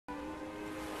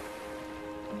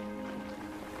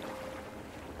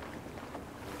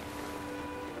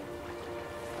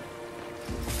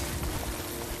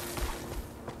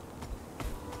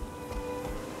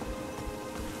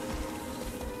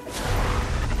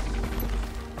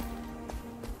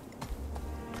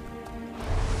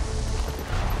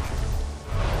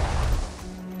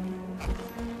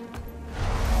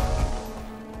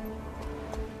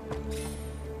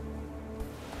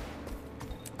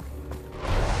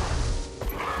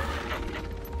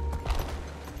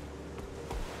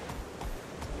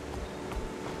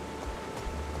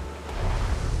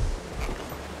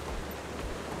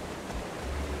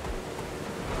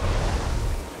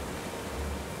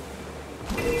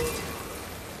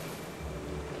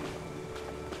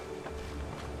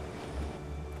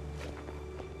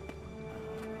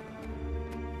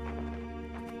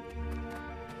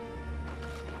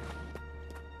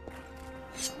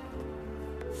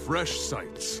fresh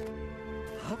sights.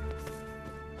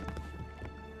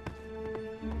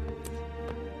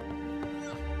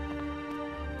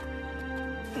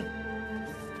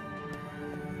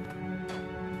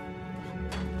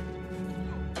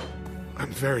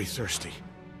 I'm very thirsty.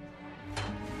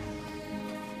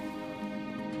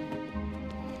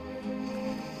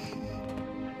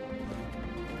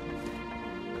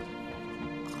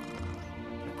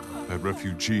 That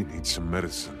refugee needs some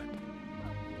medicine.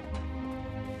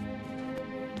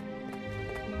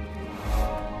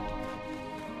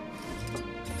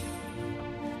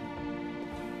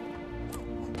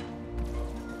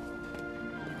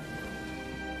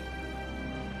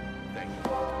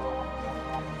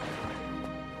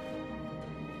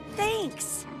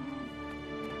 Thanks!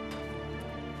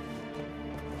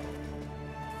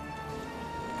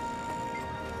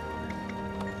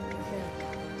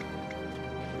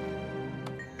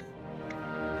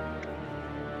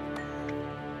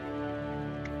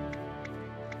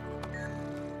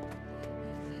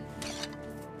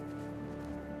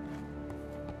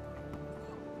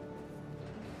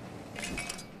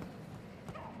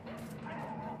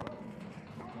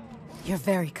 You're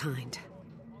very kind.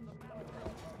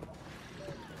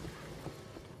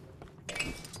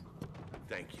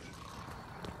 Thank you.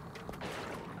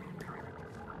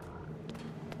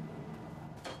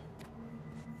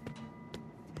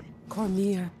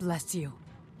 Cormir bless you.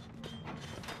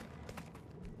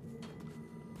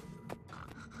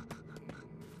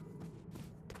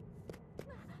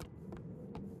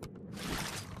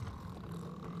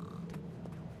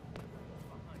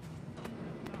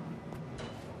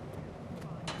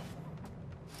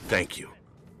 Thank you.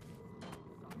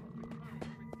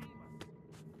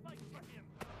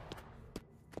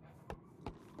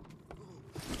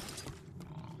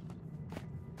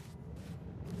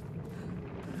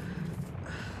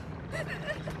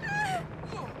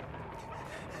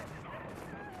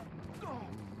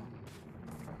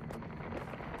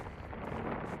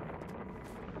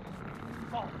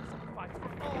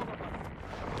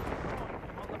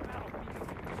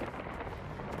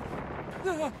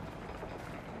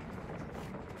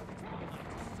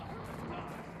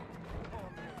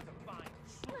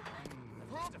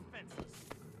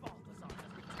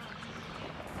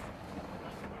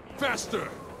 Faster!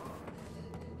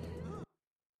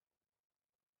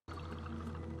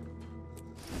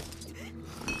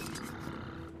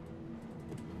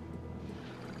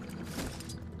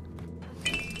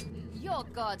 Your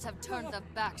gods have turned their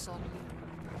backs on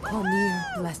you. Cormir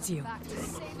bless you. Back to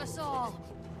save us all.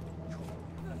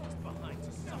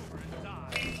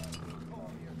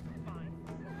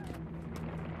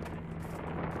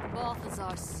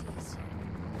 Balthazar sees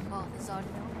you. Balthazar knows.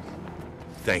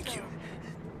 Thank you.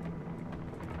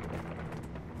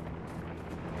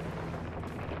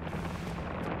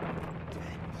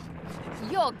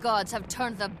 Your gods have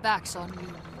turned their backs on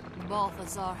you.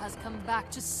 Balthazar has come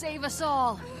back to save us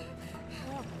all.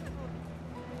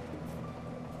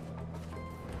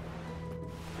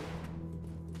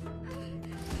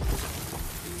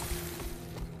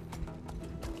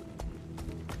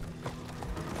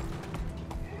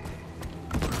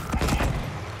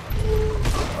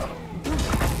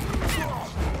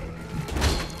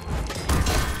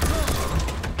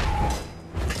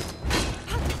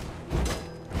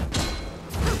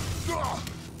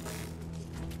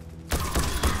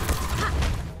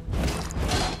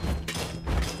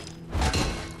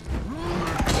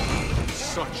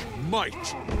 Such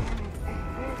might!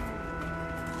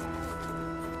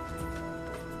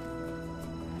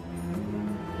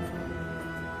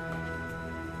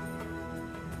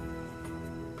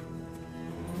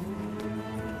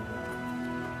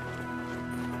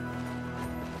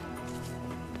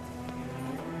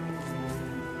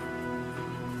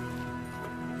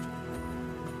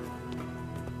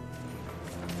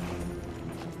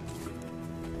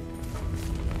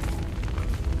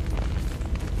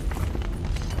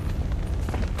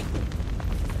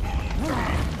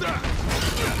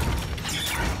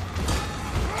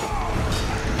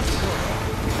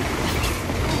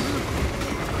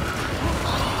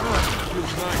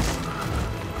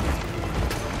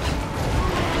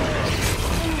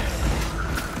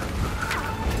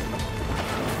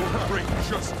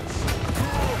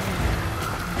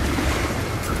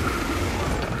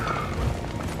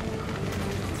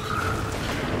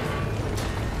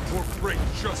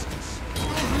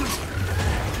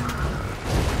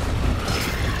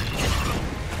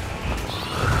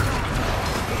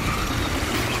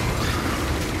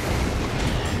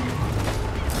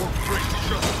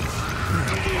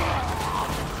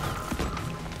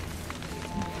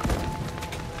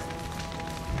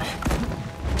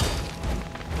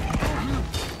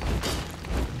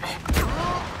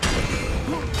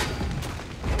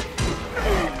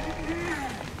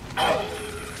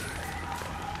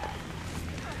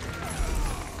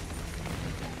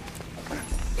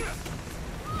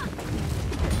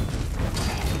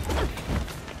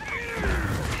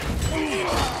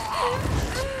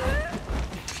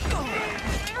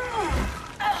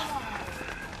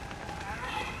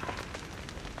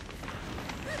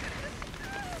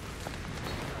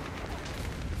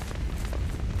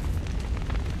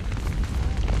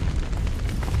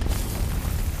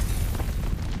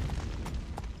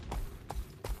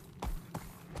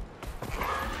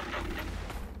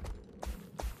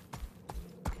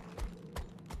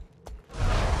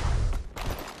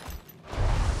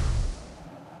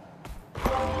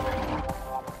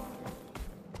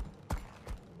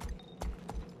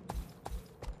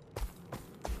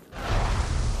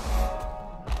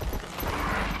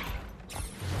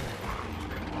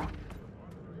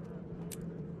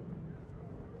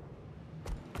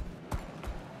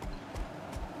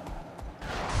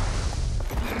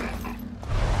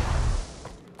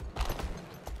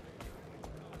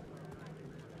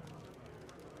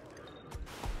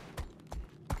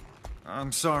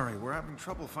 I'm sorry, we're having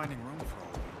trouble finding room for all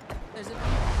of you. There's a...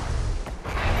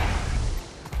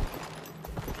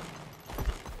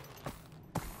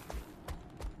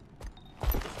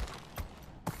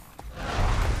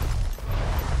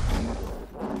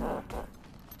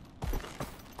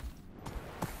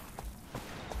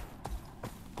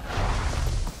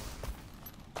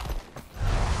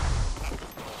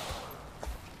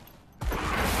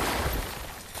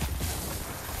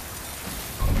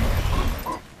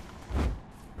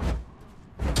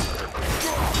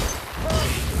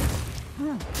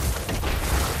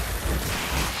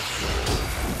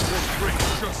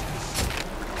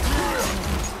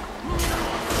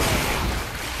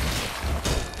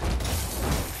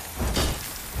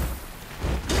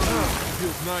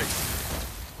 Feels nice.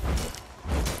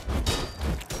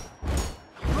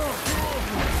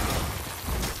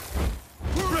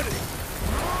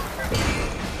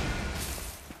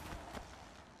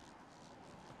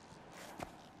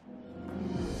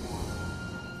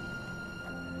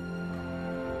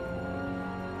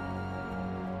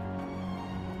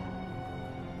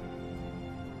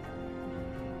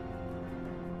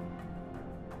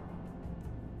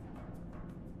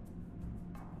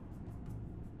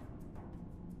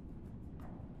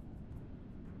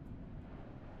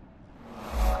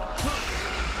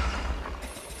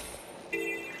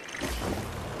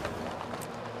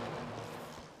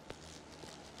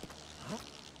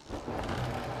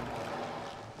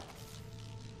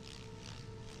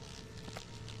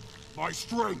 My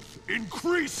strength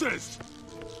increases!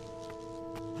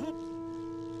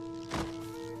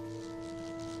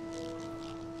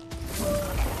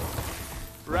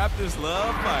 Raptors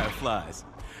love fireflies.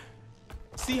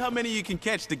 See how many you can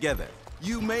catch together.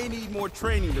 You may need more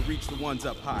training to reach the ones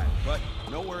up high, but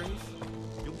no worries.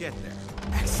 You'll get there.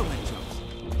 Excellent jumps.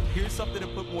 Here's something to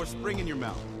put more spring in your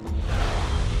mouth.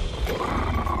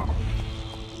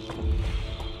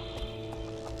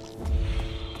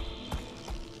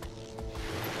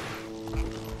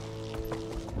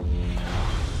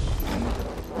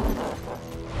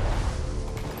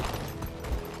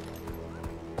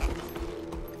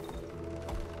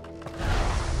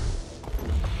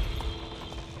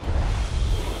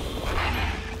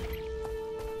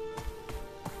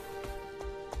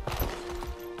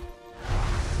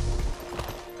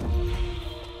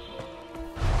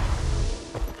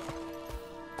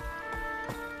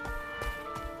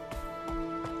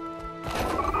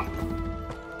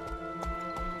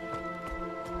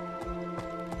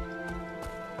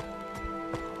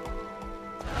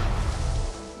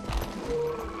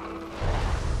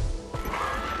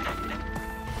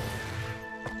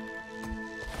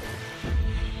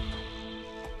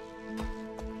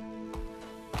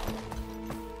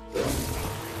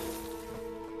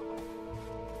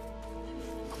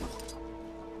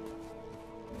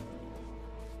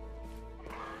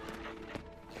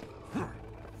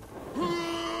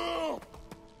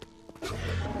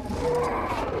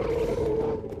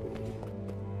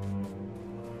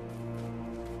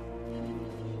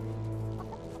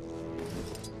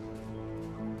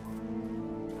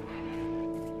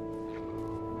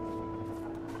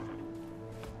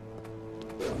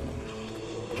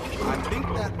 I think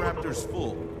that raptor's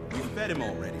full. We fed him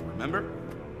already, remember?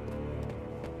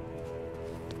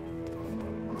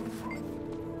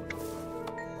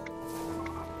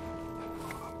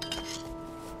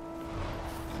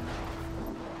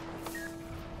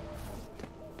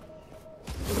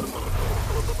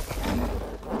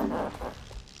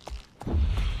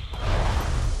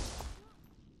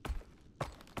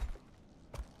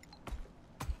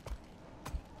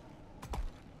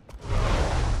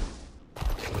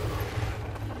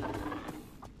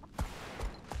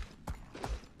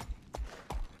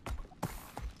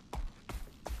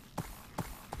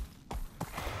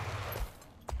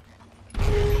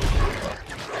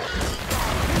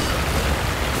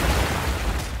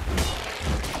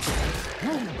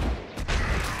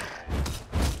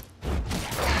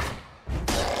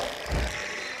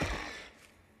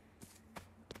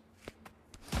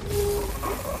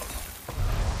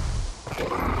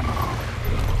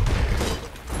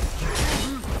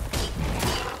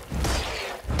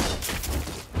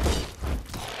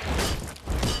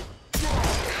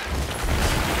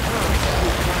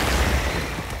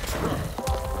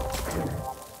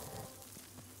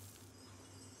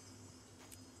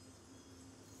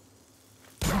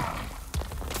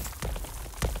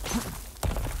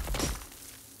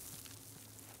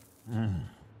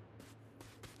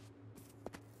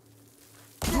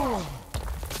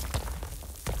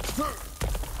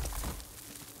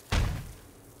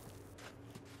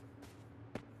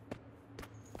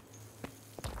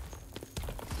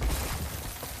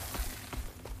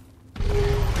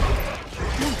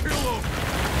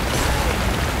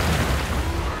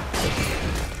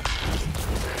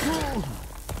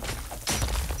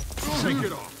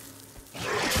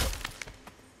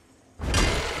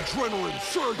 Adrenaline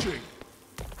surging!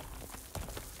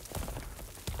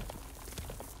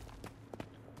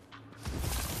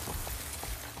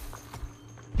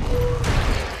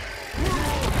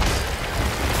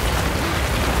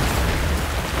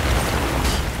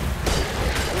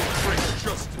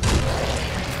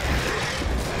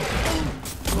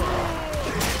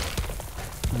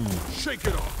 Shake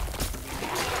it off!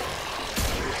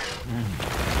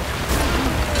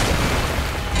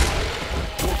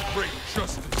 What great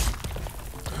justice!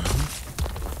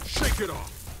 Shake it off!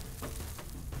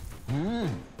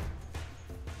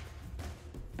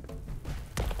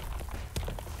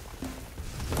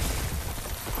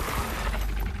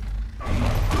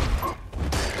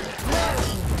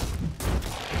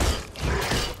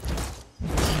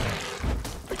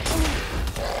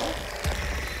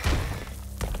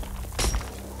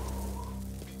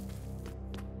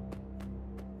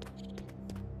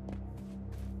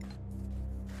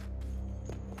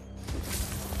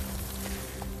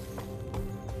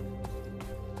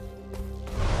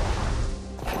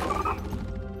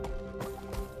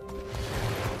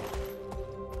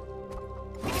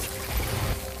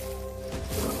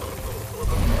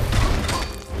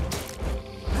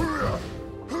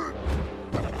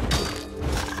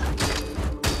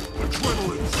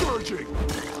 Surging!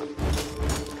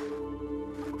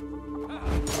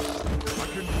 I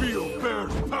can feel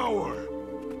Bear's power!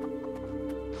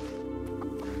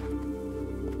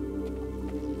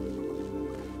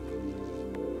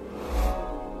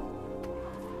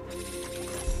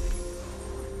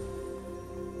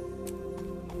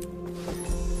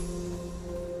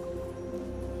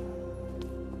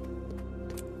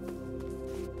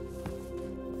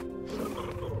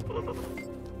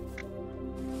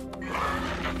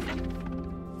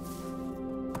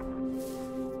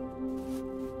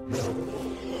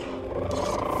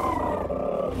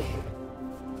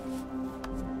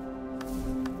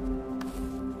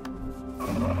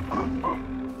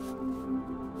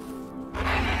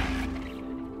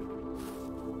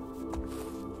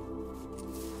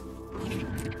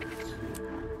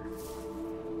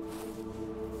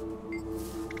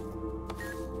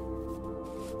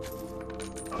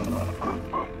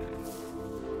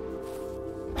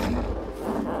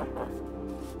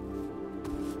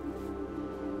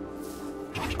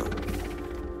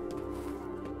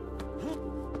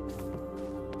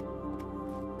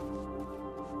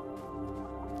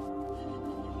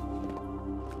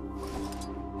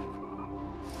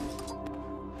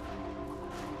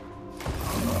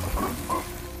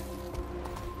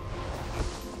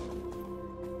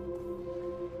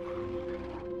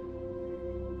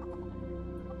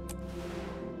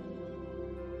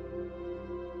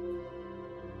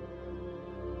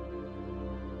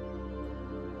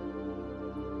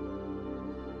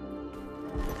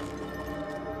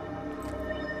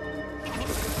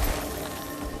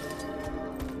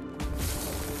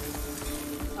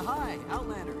 Hi,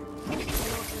 Outlander. I don't know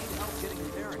if you need help getting your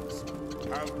bearings.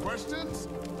 Have questions?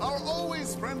 Our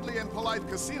always friendly and polite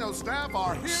casino staff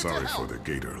are here to Sorry help. for the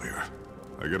gate earlier.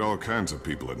 I get all kinds of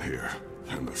people in here,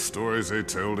 and the stories they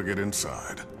tell to get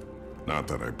inside. Not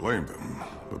that I blame them,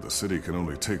 but the city can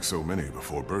only take so many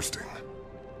before bursting.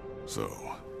 So,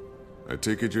 I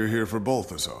take it you're here for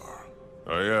Balthazar.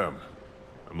 I am.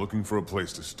 I'm looking for a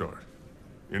place to start.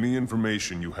 Any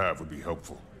information you have would be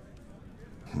helpful.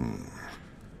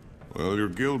 Well, your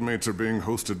guildmates are being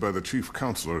hosted by the chief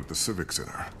counselor at the Civic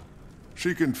Center.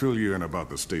 She can fill you in about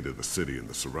the state of the city and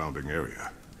the surrounding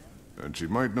area. And she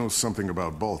might know something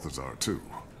about Balthazar, too.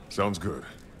 Sounds good.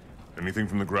 Anything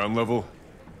from the ground level?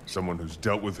 Someone who's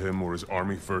dealt with him or his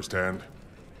army firsthand?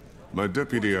 My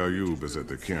deputy Ayub is at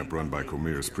the camp run by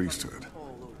Comir's priesthood.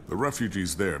 The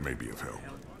refugees there may be of help.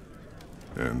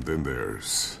 And then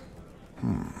there's...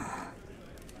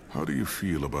 How do you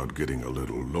feel about getting a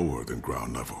little lower than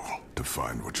ground level to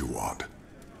find what you want?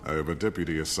 I have a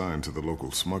deputy assigned to the local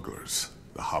smugglers,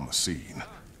 the Homicene.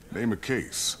 Name a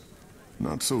case.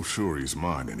 Not so sure he's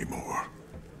mine anymore.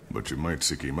 But you might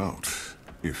seek him out,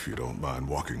 if you don't mind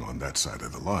walking on that side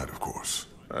of the line, of course.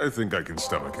 I think I can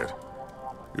stomach it.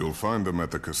 You'll find them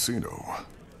at the casino.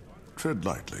 Tread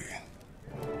lightly.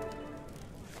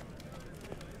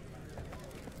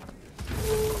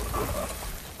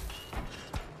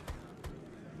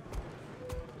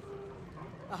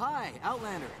 Hi,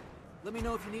 Outlander. Let me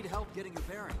know if you need help getting your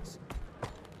bearings.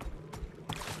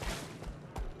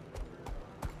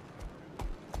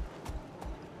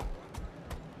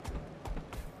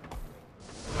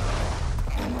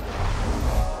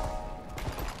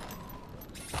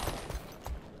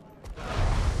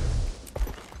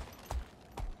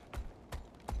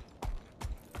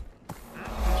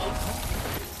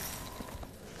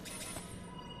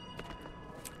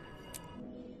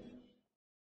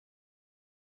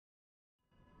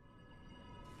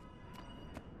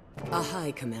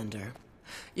 Hi, Commander.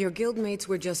 Your guildmates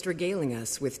were just regaling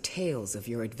us with tales of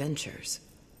your adventures.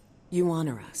 You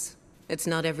honor us. It's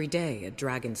not every day a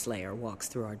dragon slayer walks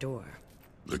through our door.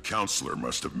 The counselor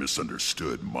must have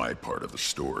misunderstood my part of the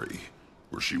story,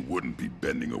 or she wouldn't be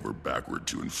bending over backward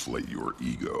to inflate your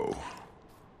ego.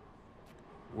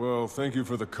 Well, thank you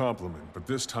for the compliment, but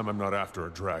this time I'm not after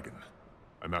a dragon.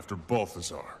 I'm after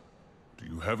Balthazar. Do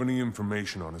you have any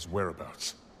information on his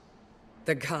whereabouts?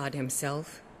 The god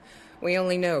himself? We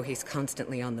only know he's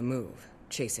constantly on the move,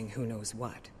 chasing who knows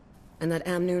what. And that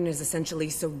Amnoon is essentially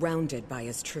surrounded by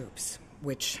his troops,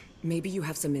 which maybe you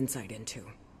have some insight into.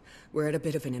 We're at a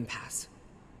bit of an impasse.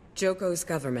 Joko's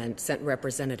government sent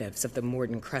representatives of the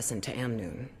Morden Crescent to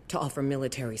Amnoon to offer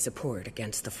military support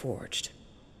against the Forged.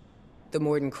 The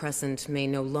Morden Crescent may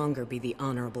no longer be the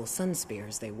honorable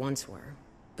Sunspears they once were,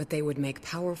 but they would make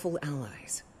powerful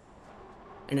allies.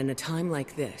 And in a time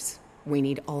like this, we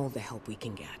need all the help we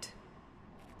can get.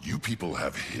 You people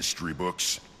have history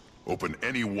books? Open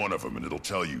any one of them and it'll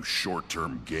tell you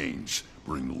short-term gains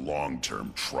bring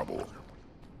long-term trouble.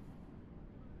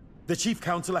 The Chief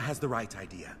Counselor has the right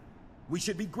idea. We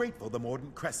should be grateful the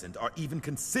Morden Crescent are even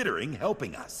considering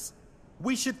helping us.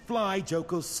 We should fly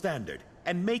Joko's standard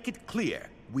and make it clear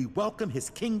we welcome his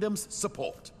kingdom's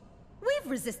support. We've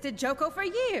resisted Joko for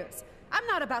years. I'm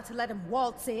not about to let him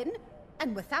waltz in.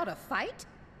 And without a fight?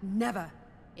 Never.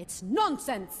 It's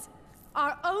nonsense.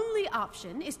 Our only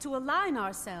option is to align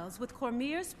ourselves with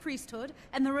Cormyr's priesthood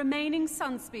and the remaining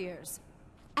Sunspears.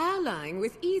 Allying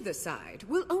with either side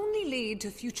will only lead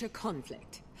to future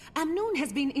conflict. Amnoon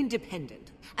has been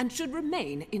independent, and should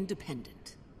remain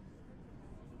independent.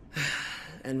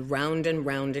 And round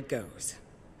it goes.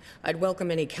 I'd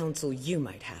welcome any counsel you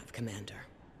might have, Commander.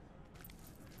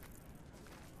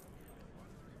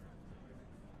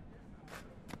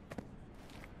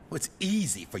 It's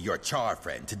easy for your Char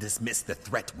friend to dismiss the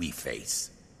threat we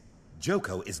face.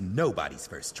 Joko is nobody's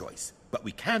first choice, but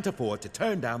we can't afford to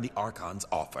turn down the Archon's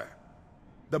offer.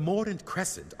 The Mordant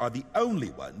Crescent are the only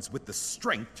ones with the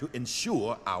strength to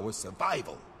ensure our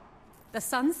survival. The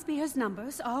Sunspears'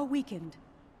 numbers are weakened,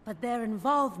 but their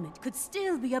involvement could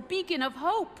still be a beacon of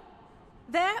hope.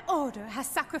 Their order has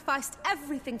sacrificed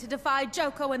everything to defy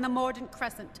Joko and the Mordant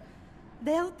Crescent.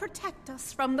 They'll protect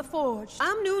us from the Forged.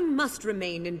 Amnoon must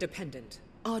remain independent.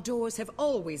 Our doors have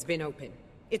always been open.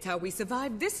 It's how we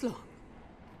survived this long.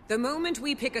 The moment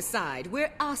we pick a side,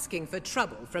 we're asking for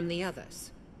trouble from the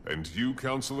others. And you,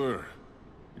 Counselor?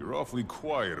 You're awfully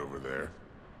quiet over there.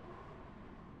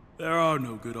 There are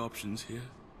no good options here.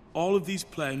 All of these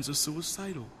plans are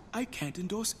suicidal. I can't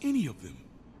endorse any of them.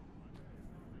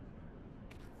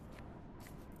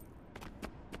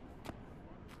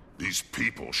 These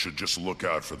people should just look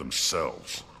out for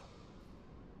themselves.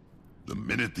 The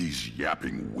minute these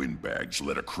yapping windbags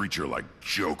let a creature like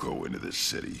Joko into this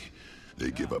city,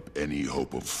 they give up any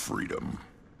hope of freedom.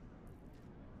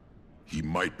 He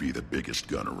might be the biggest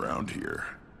gun around here,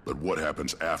 but what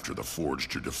happens after the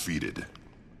Forged are defeated?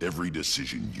 Every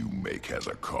decision you make has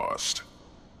a cost.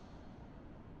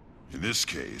 In this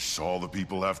case, all the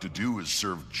people have to do is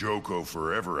serve Joko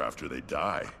forever after they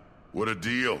die. What a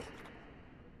deal!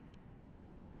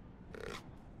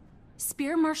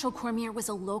 Spear Marshal Cormyr was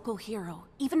a local hero,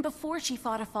 even before she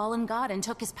fought a fallen god and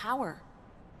took his power.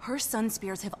 Her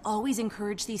Sunspears have always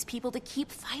encouraged these people to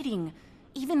keep fighting,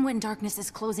 even when darkness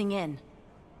is closing in.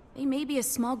 They may be a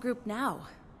small group now,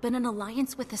 but an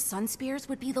alliance with the Sunspears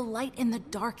would be the light in the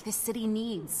dark this city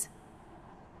needs.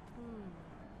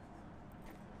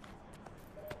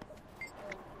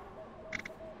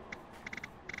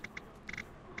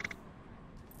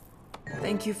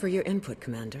 Thank you for your input,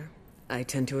 Commander. I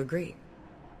tend to agree.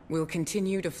 We'll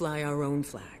continue to fly our own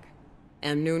flag.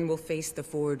 Amnoon will face the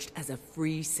Forged as a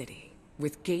free city,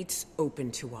 with gates open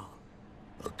to all.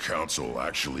 A council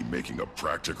actually making a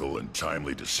practical and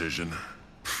timely decision?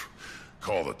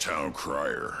 Call the town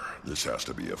crier. This has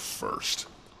to be a first.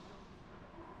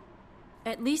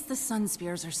 At least the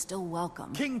Sunspears are still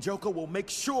welcome. King Joko will make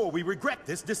sure we regret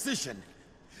this decision.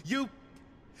 You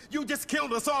just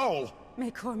killed us all!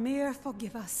 May Cormyr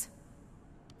forgive us.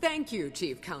 Thank you,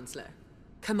 Chief Counselor.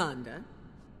 Commander?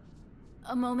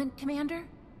 A moment, Commander?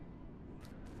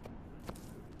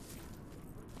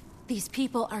 These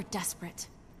people are desperate,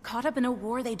 caught up in a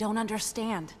war they don't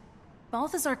understand.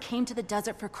 Balthazar came to the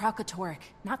desert for Kralkatorrik,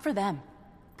 not for them.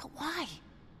 But why?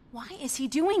 Why is he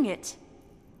doing it?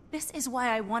 This is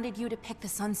why I wanted you to pick the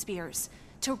Sunspears,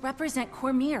 to represent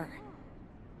Cormyr.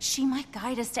 She might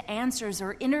guide us to answers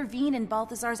or intervene in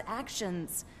Balthazar's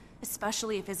actions,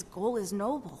 especially if his goal is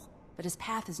noble, but his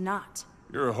path is not.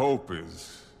 Your hope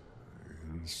is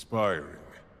inspiring.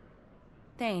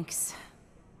 Thanks.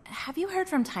 Have you heard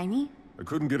from Tiny? I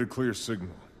couldn't get a clear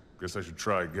signal. Guess I should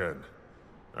try again.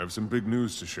 I have some big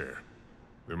news to share.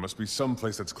 There must be some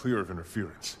place that's clear of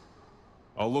interference.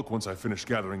 I'll look once I finish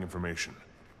gathering information.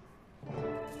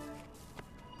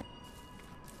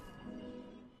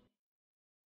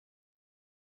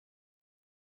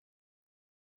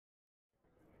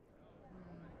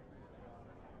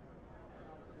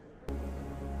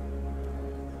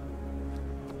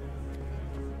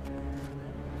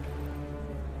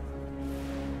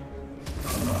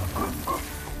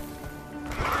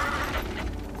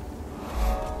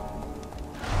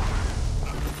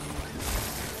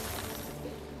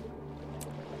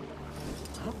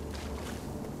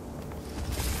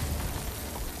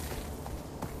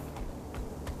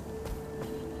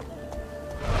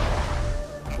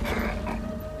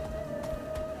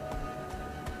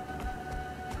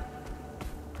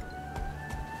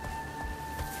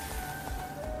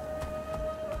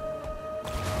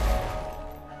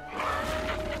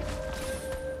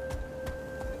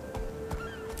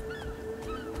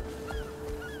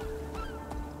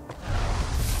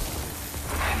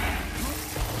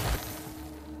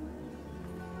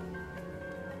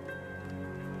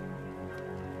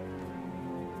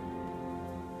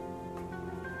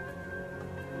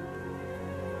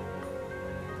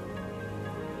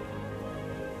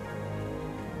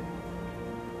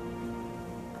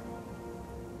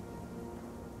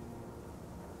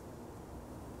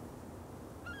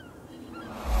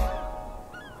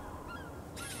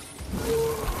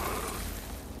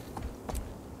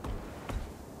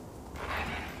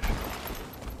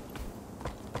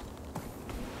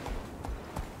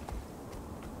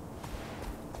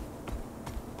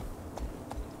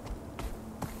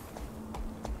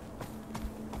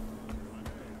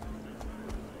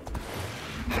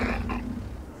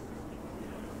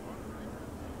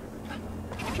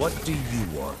 What do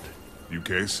you want? You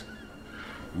case?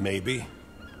 Maybe.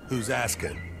 Who's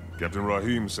asking? Captain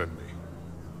Rahim sent me.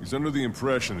 He's under the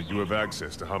impression that you have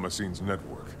access to Hamasin's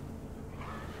network.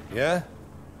 Yeah?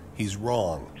 He's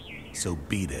wrong. So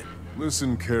beat it.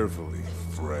 Listen carefully,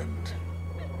 friend.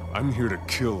 I'm here to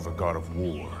kill the god of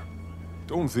war.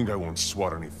 Don't think I won't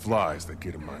swat any flies that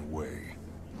get in my way.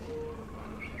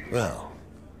 Well,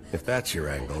 if that's your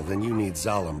angle, then you need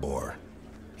Zalambor.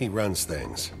 He runs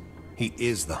things. He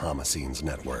is the Hamasin's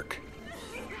network.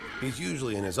 He's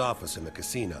usually in his office in the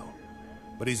casino.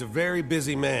 But he's a very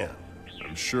busy man.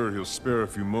 I'm sure he'll spare a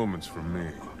few moments for me.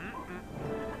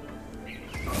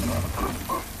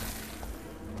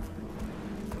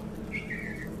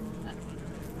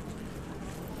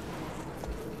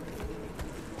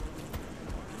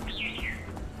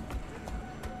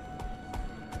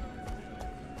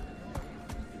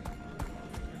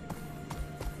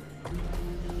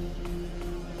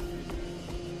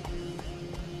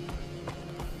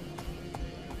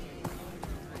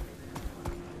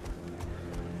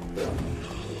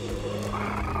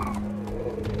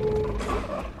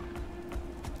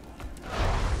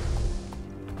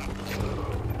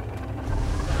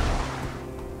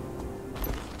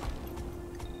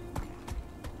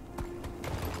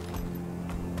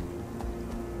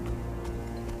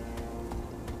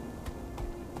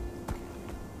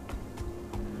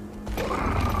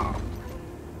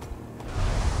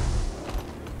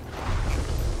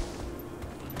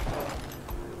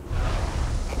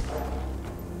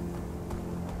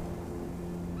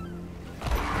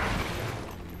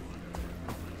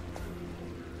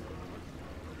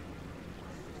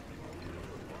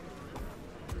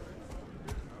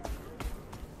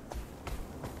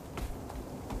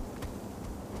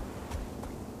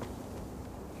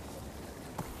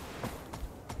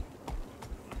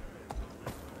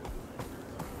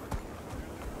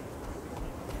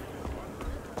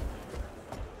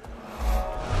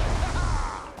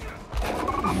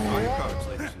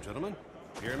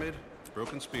 Pyramid,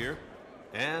 Broken Spear,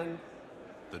 and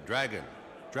the Dragon.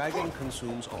 Dragon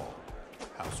consumes all.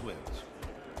 House wins.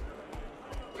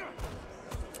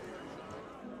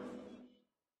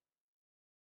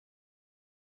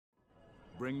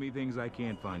 Bring me things I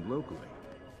can't find locally,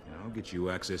 and I'll get you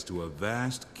access to a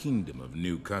vast kingdom of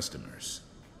new customers.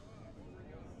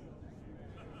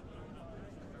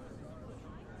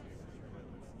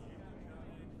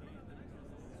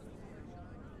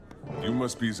 You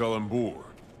must be Zalambor.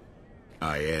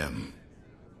 I am.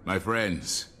 My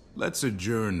friends, let's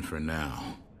adjourn for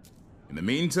now. In the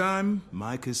meantime,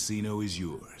 my casino is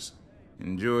yours.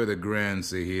 Enjoy the Grand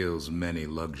Sahil's many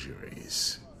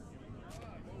luxuries.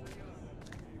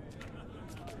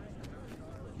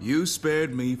 You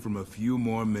spared me from a few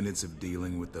more minutes of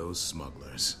dealing with those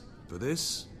smugglers. For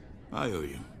this, I owe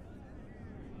you.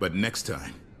 But next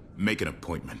time, make an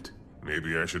appointment.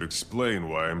 Maybe I should explain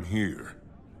why I'm here.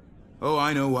 Oh,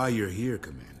 I know why you're here,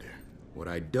 Commander. What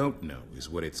I don't know is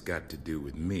what it's got to do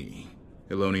with me.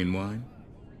 Elonian wine?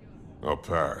 I'll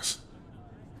pass.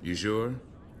 You sure?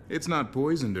 It's not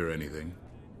poisoned or anything.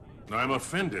 I'm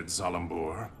offended,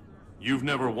 Zalambor. You've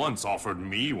never once offered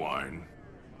me wine.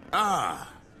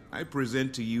 Ah! I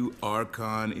present to you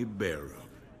Archon Ibero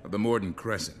of the Morden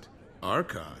Crescent.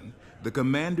 Archon, the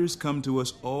commanders come to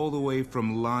us all the way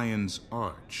from Lion's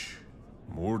Arch.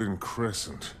 Morden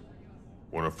Crescent?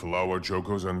 One of Palawa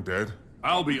Joko's undead?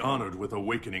 I'll be honored with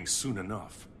awakening soon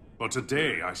enough. But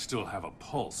today I still have a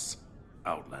pulse,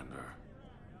 Outlander.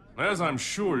 As I'm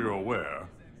sure you're aware,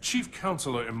 Chief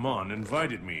Counselor Iman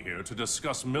invited me here to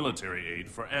discuss military aid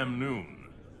for Amnoon.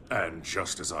 And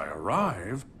just as I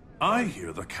arrive, I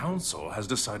hear the Council has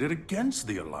decided against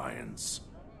the Alliance.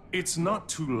 It's not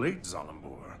too late,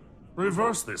 Zalambor.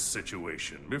 Reverse this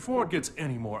situation before it gets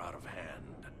any more out of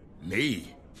hand.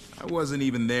 Me? I wasn't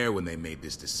even there when they made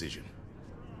this decision.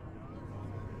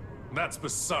 That's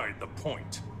beside the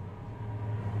point.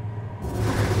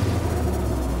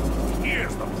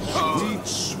 Here's the point.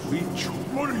 Sweet.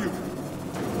 What are you?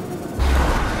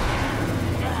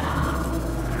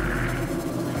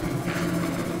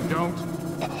 Don't.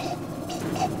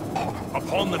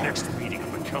 Upon the next meeting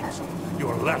of the Council,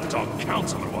 your lapdog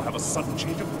counselor will have a sudden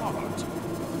change of heart.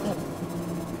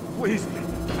 Please.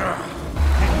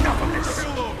 Enough of this!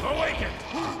 Awaken!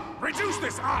 Reduce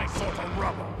this eyesore to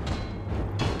rubble!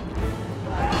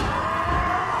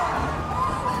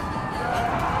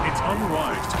 It's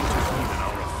unwise to intervene in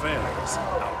our affairs,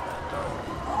 Outlander.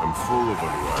 I'm full of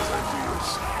unwise ideas,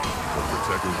 but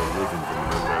protecting the living from an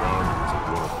undead army is a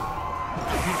goal.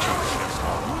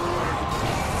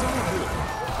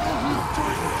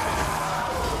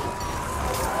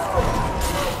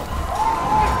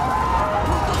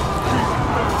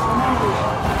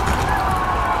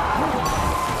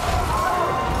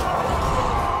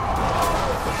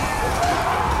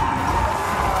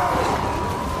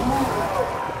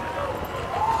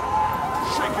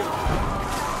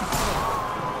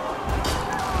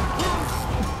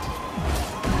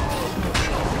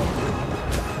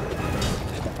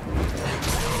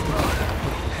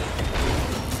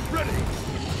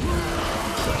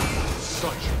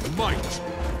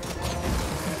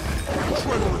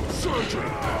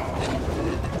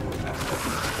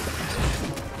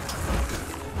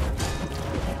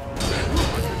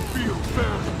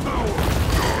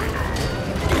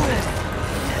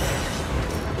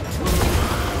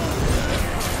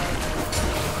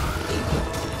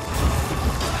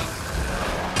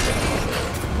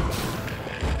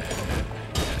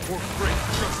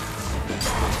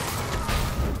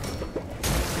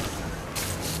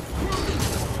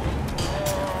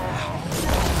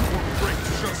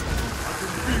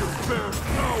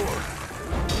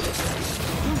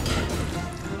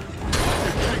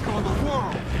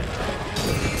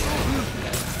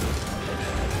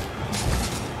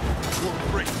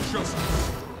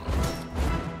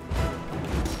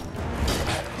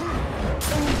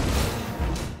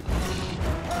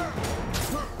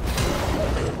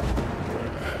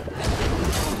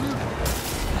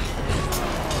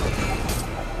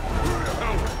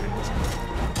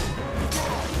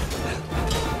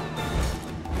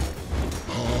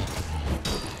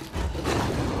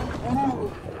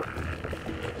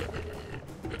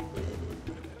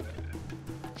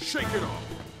 Shake it off!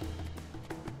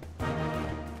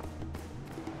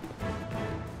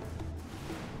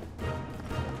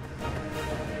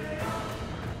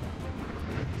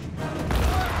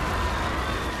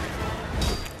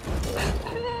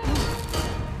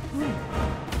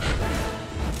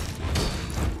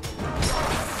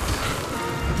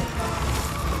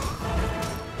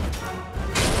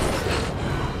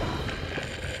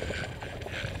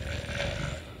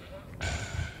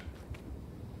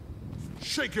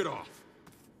 Shake it off!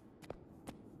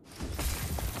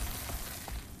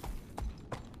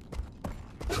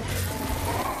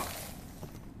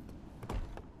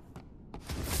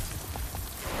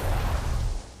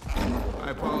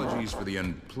 My apologies for the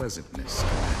unpleasantness,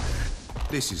 Commander.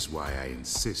 This is why I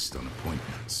insist on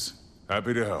appointments.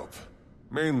 Happy to help.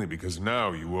 Mainly because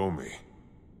now you owe me.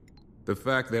 The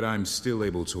fact that I'm still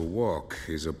able to walk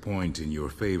is a point in your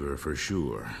favor for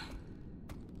sure.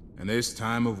 And this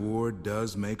time of war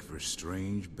does make for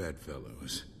strange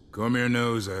bedfellows. Cormier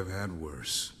knows I've had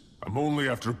worse. I'm only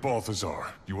after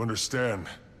Balthazar, you understand?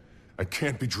 I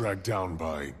can't be dragged down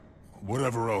by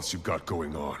whatever else you've got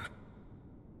going on.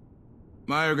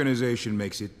 My organization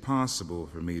makes it possible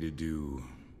for me to do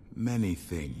many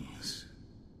things.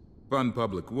 Fund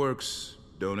public works,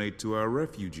 donate to our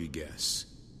refugee guests.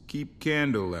 Keep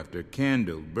candle after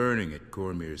candle burning at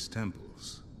Cormyr's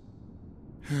temples.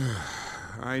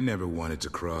 I never wanted to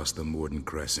cross the Morden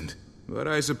Crescent, but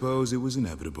I suppose it was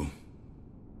inevitable.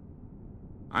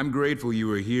 I'm grateful you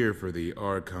were here for the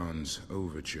Archon's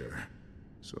overture,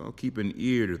 so I'll keep an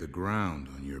ear to the ground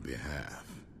on your behalf.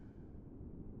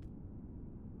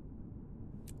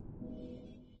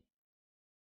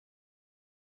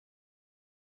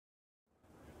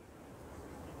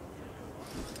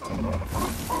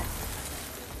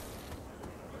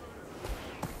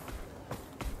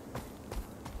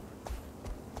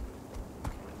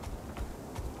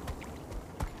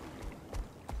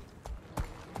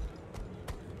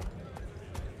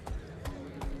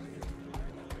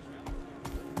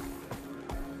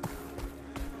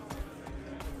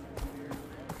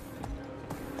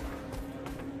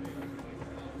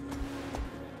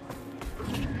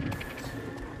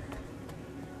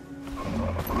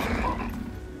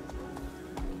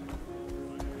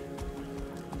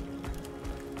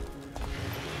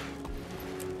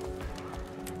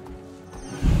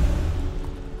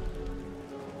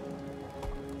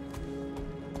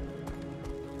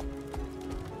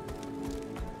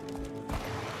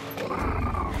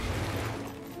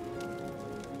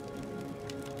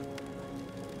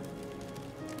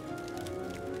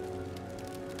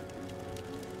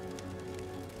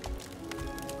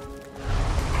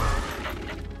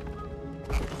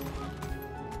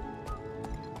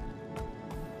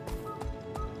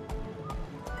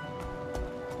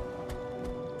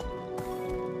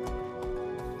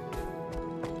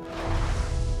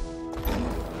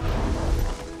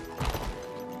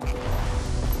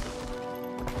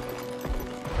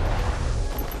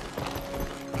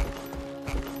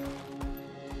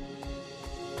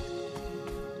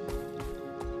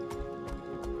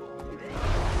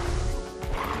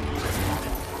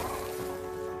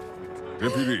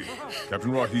 Deputy,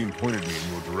 Captain Rahim pointed me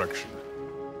in your direction.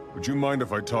 Would you mind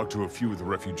if I talk to a few of the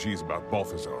refugees about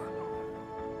Balthazar?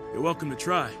 You're welcome to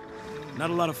try.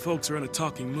 Not a lot of folks are in a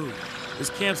talking mood.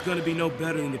 This camp's gonna be no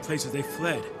better than the places they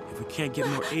fled, if we can't get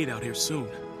more aid out here soon.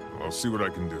 I'll see what I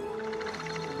can do.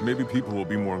 Maybe people will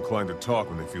be more inclined to talk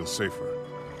when they feel safer.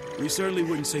 We certainly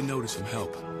wouldn't say no to some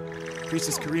help.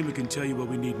 Priestess Karima can tell you what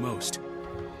we need most.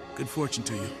 Good fortune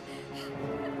to you.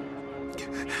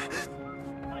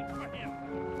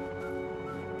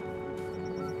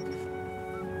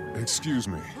 Excuse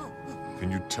me.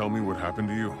 Can you tell me what happened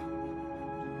to you?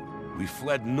 We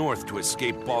fled north to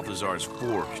escape Balthazar's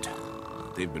Forged.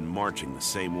 They've been marching the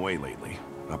same way lately,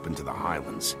 up into the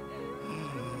highlands.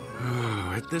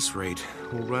 At this rate,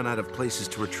 we'll run out of places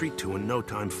to retreat to in no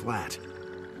time flat.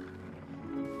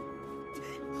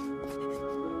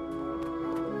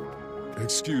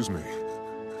 Excuse me.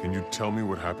 Can you tell me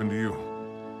what happened to you?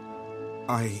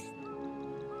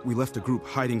 We left a group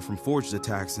hiding from Forged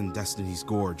attacks in Destiny's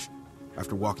Gorge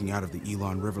after walking out of the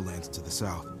Elon Riverlands to the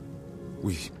south.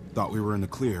 We thought we were in the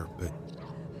clear, but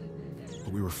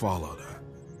we were followed.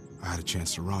 I had a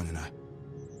chance to run, and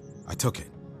I took it.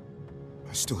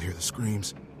 I still hear the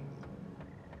screams.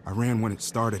 I ran when it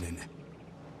started, and...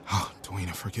 Oh, Dwayne,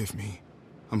 forgive me.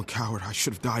 I'm a coward. I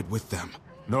should have died with them.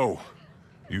 No,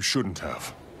 you shouldn't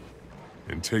have.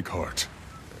 And take heart.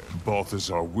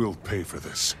 Balthazar will pay for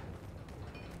this.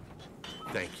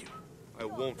 Thank you. I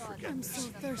won't forget I'm this. so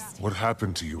thirsty. What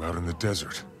happened to you out in the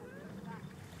desert?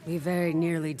 We very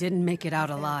nearly didn't make it out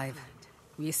alive.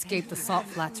 We escaped the salt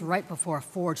flats right before a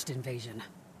Forged invasion.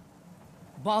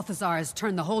 Balthazar has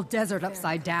turned the whole desert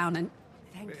upside down and...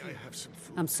 May I have some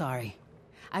food? I'm sorry.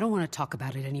 I don't want to talk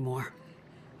about it anymore.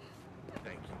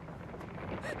 Thank you.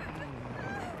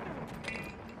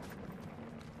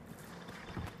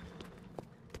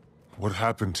 What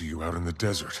happened to you out in the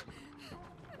desert?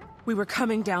 We were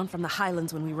coming down from the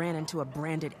highlands when we ran into a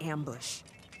branded ambush.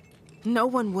 No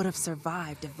one would have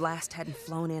survived if Vlast hadn't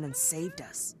flown in and saved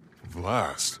us.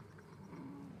 Vlast?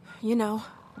 You know,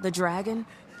 the dragon,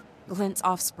 Glint's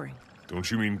offspring.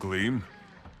 Don't you mean Gleam?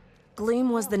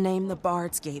 Gleam was the name the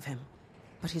bards gave him,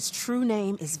 but his true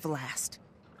name is Vlast.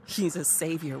 He's a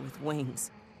savior with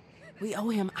wings. We owe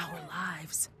him our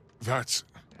lives. That's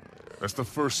the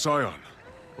first scion.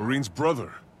 Oreen's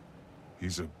brother.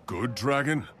 He's a good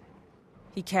dragon?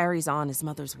 He carries on his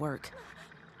mother's work.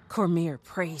 Cormyr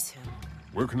praise him.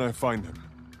 Where can I find him?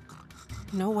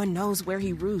 No one knows where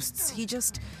he roosts. He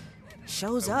just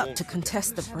shows up to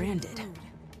contest the branded.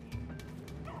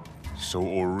 So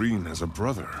Oreen has a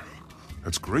brother.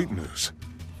 That's great news.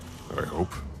 I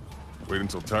hope. Wait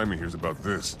until Timmy hears about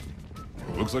this.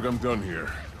 Looks like I'm done here.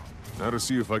 Now to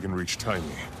see if I can reach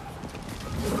Timmy.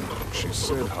 She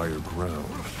said higher ground.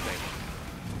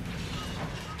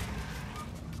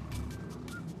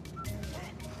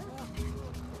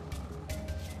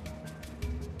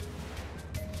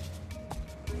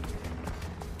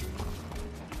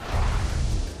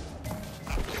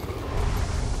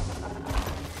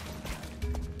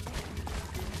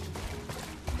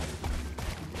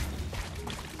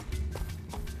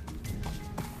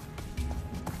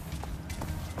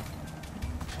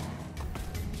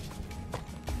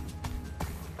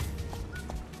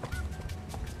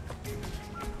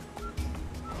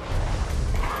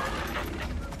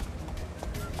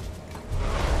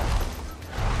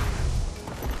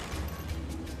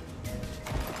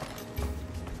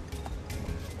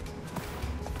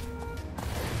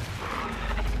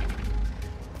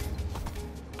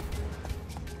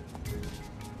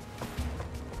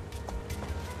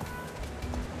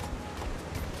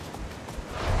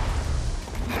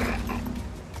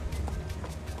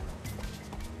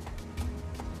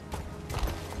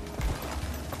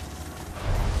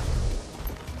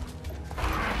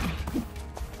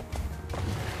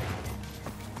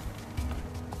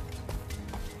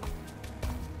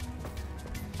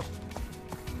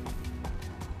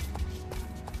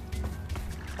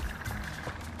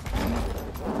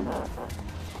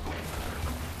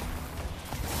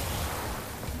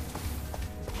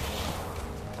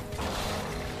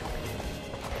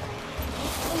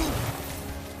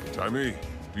 Taimi,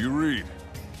 do you read?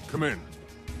 Come in.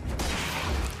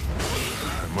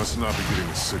 I must not be getting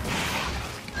a signal.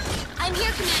 I'm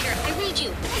here, Commander. I read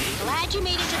you. Glad you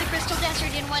made it to the Crystal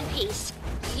Desert in one piece.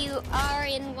 You are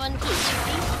in one piece,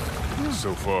 right?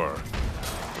 So far.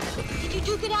 Did you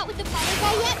duke it out with the fire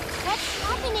guy yet? What's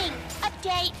happening?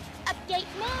 Update. Update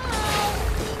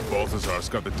now. Balthazar's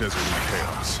got the desert in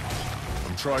chaos.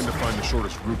 I'm trying to find the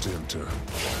shortest route to him to...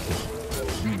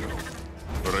 you know.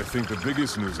 But I think the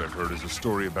biggest news I've heard is a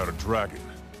story about a dragon.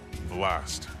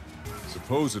 Blast.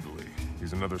 Supposedly,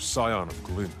 he's another scion of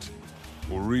Glint.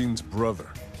 Oreen's brother.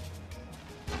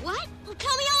 What? Well,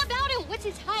 tell me all about him. What's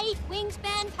his height,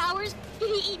 wingspan, powers? Did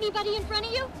he eat anybody in front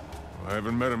of you? I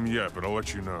haven't met him yet, but I'll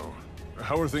let you know.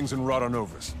 How are things in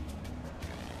Radanovus?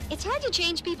 It's hard to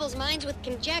change people's minds with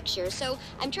conjecture, so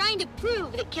I'm trying to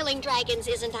prove that killing dragons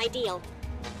isn't ideal.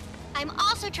 I'm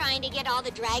also trying to get all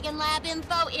the Dragon Lab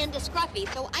info into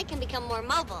Scruffy so I can become more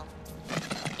mobile.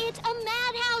 It's a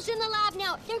madhouse in the lab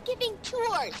now. They're giving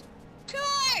tours.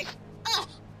 Tours! Ugh!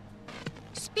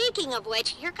 Speaking of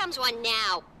which, here comes one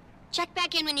now. Check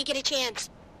back in when you get a chance.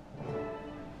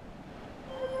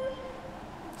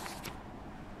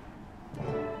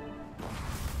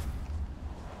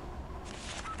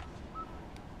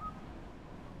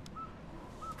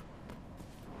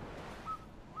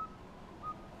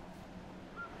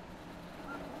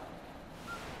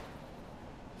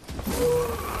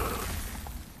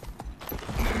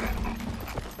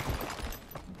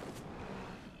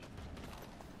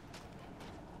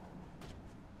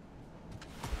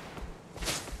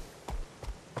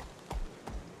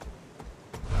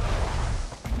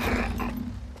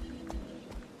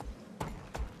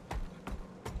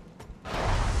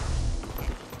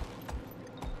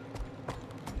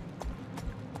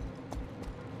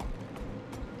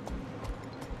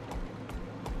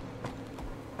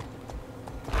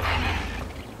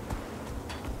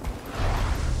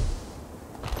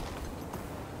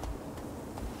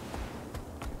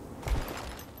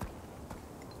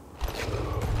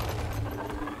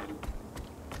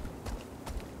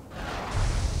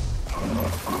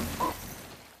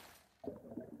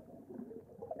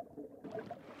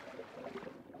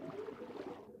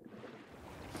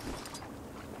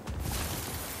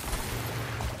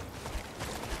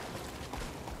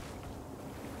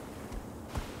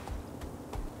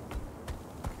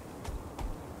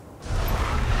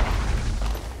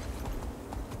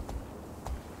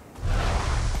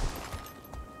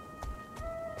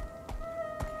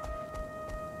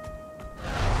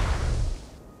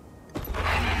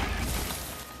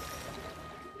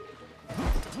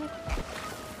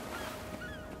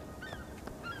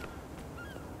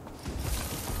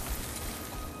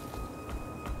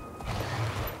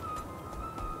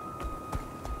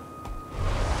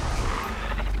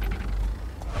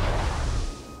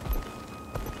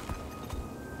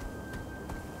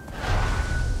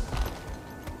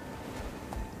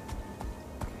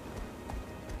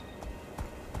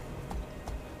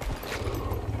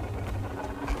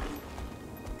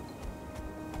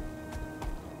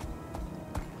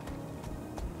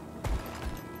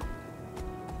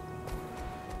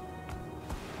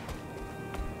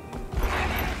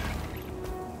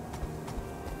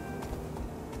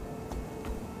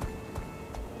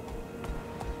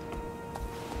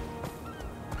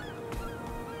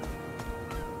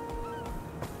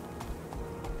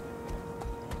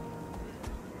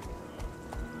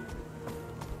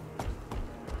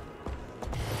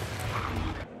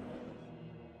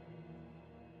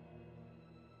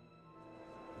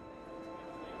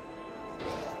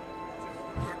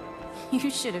 You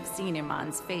should have seen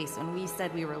Iman's face when we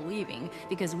said we were leaving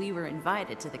because we were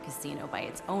invited to the casino by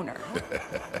its owner.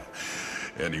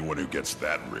 Anyone who gets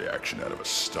that reaction out of a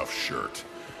stuffed shirt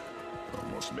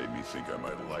almost made me think I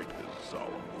might like this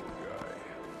Zalambur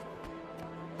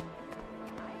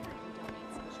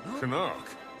guy. Canuck,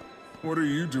 what are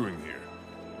you doing here?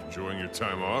 Enjoying your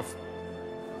time off?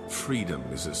 Freedom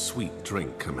is a sweet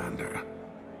drink, Commander.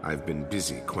 I've been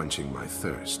busy quenching my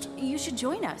thirst. You should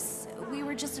join us. We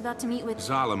were just about to meet with...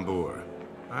 Zalambur.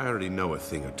 I already know a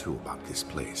thing or two about this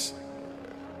place.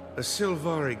 A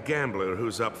Silvari gambler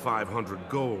who's up 500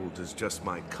 gold is just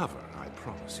my cover, I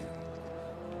promise you.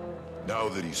 Now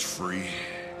that he's free,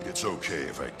 it's okay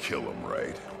if I kill him,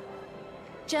 right?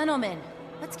 Gentlemen,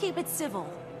 let's keep it civil.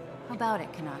 How about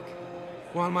it, Canuck?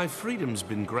 While my freedom's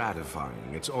been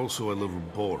gratifying, it's also a little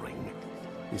boring.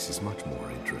 This is much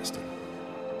more interesting.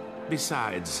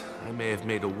 Besides, I may have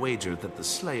made a wager that the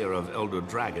slayer of elder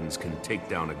dragons can take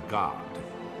down a god,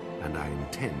 and I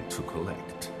intend to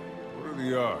collect. What are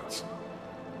the odds?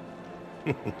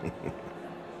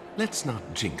 Let's not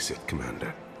jinx it,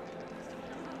 Commander.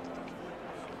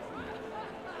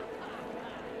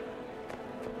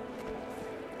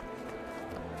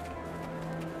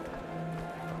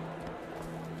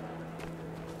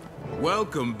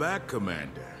 Welcome back,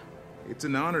 Commander. It's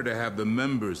an honor to have the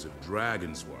members of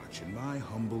Dragon's Watch in my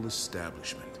humble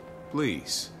establishment.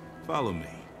 Please, follow me.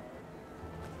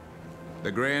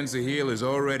 The Grand Sahil is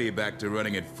already back to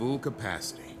running at full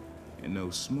capacity, in no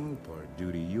small part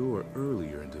due to your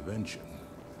earlier intervention.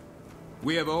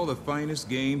 We have all the finest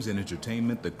games and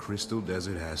entertainment the Crystal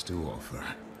Desert has to offer.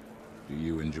 Do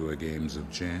you enjoy games of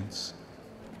chance?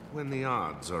 When the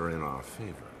odds are in our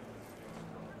favor.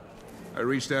 I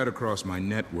reached out across my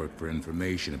network for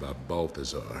information about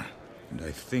Balthazar, and I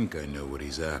think I know what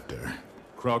he's after.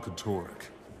 Kralkatorrik.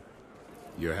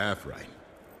 You're half right.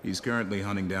 He's currently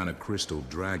hunting down a crystal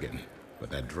dragon, but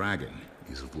that dragon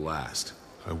is Vlast.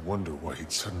 I wonder why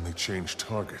he'd suddenly change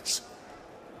targets.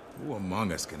 Who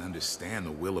among us can understand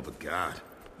the will of a god?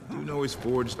 You know his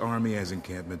forged army has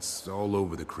encampments all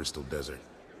over the Crystal Desert.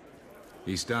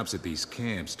 He stops at these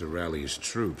camps to rally his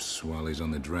troops while he's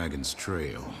on the dragon's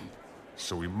trail.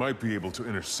 So we might be able to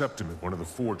intercept him at one of the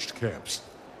forged camps.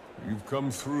 You've come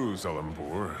through,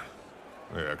 Zalambor.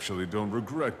 I actually don't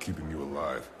regret keeping you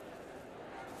alive.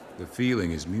 The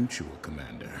feeling is mutual,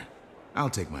 Commander. I'll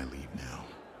take my leave now.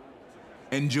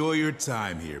 Enjoy your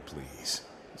time here, please.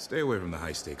 Stay away from the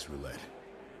high-stakes roulette.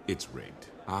 It's rigged.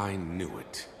 I knew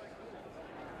it.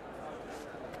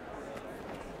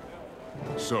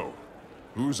 So,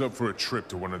 who's up for a trip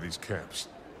to one of these camps?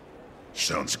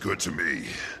 Sounds good to me.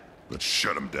 Let's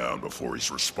shut him down before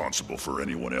he's responsible for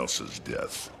anyone else's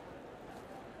death.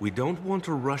 We don't want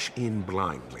to rush in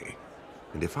blindly.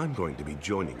 And if I'm going to be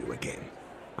joining you again,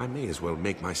 I may as well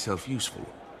make myself useful.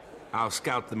 I'll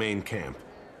scout the main camp,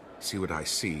 see what I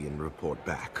see, and report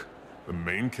back. The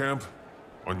main camp?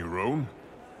 On your own?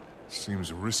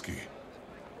 Seems risky.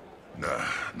 Nah,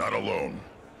 not alone.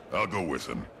 I'll go with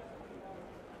him.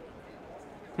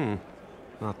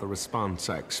 Not the response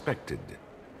I expected.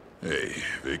 Hey,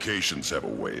 vacations have a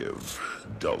way of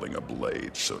dulling a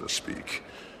blade, so to speak.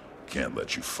 Can't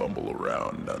let you fumble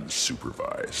around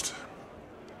unsupervised.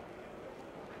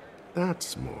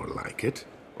 That's more like it.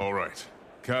 All right.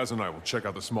 Kaz and I will check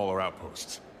out the smaller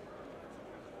outposts.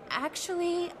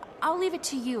 Actually, I'll leave it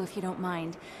to you if you don't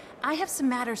mind. I have some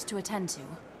matters to attend to.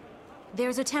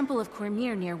 There's a temple of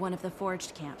Cormyr near one of the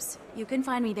forged camps. You can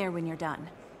find me there when you're done.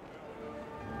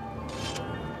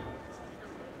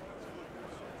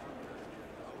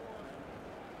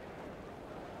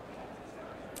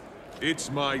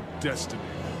 It's my destiny.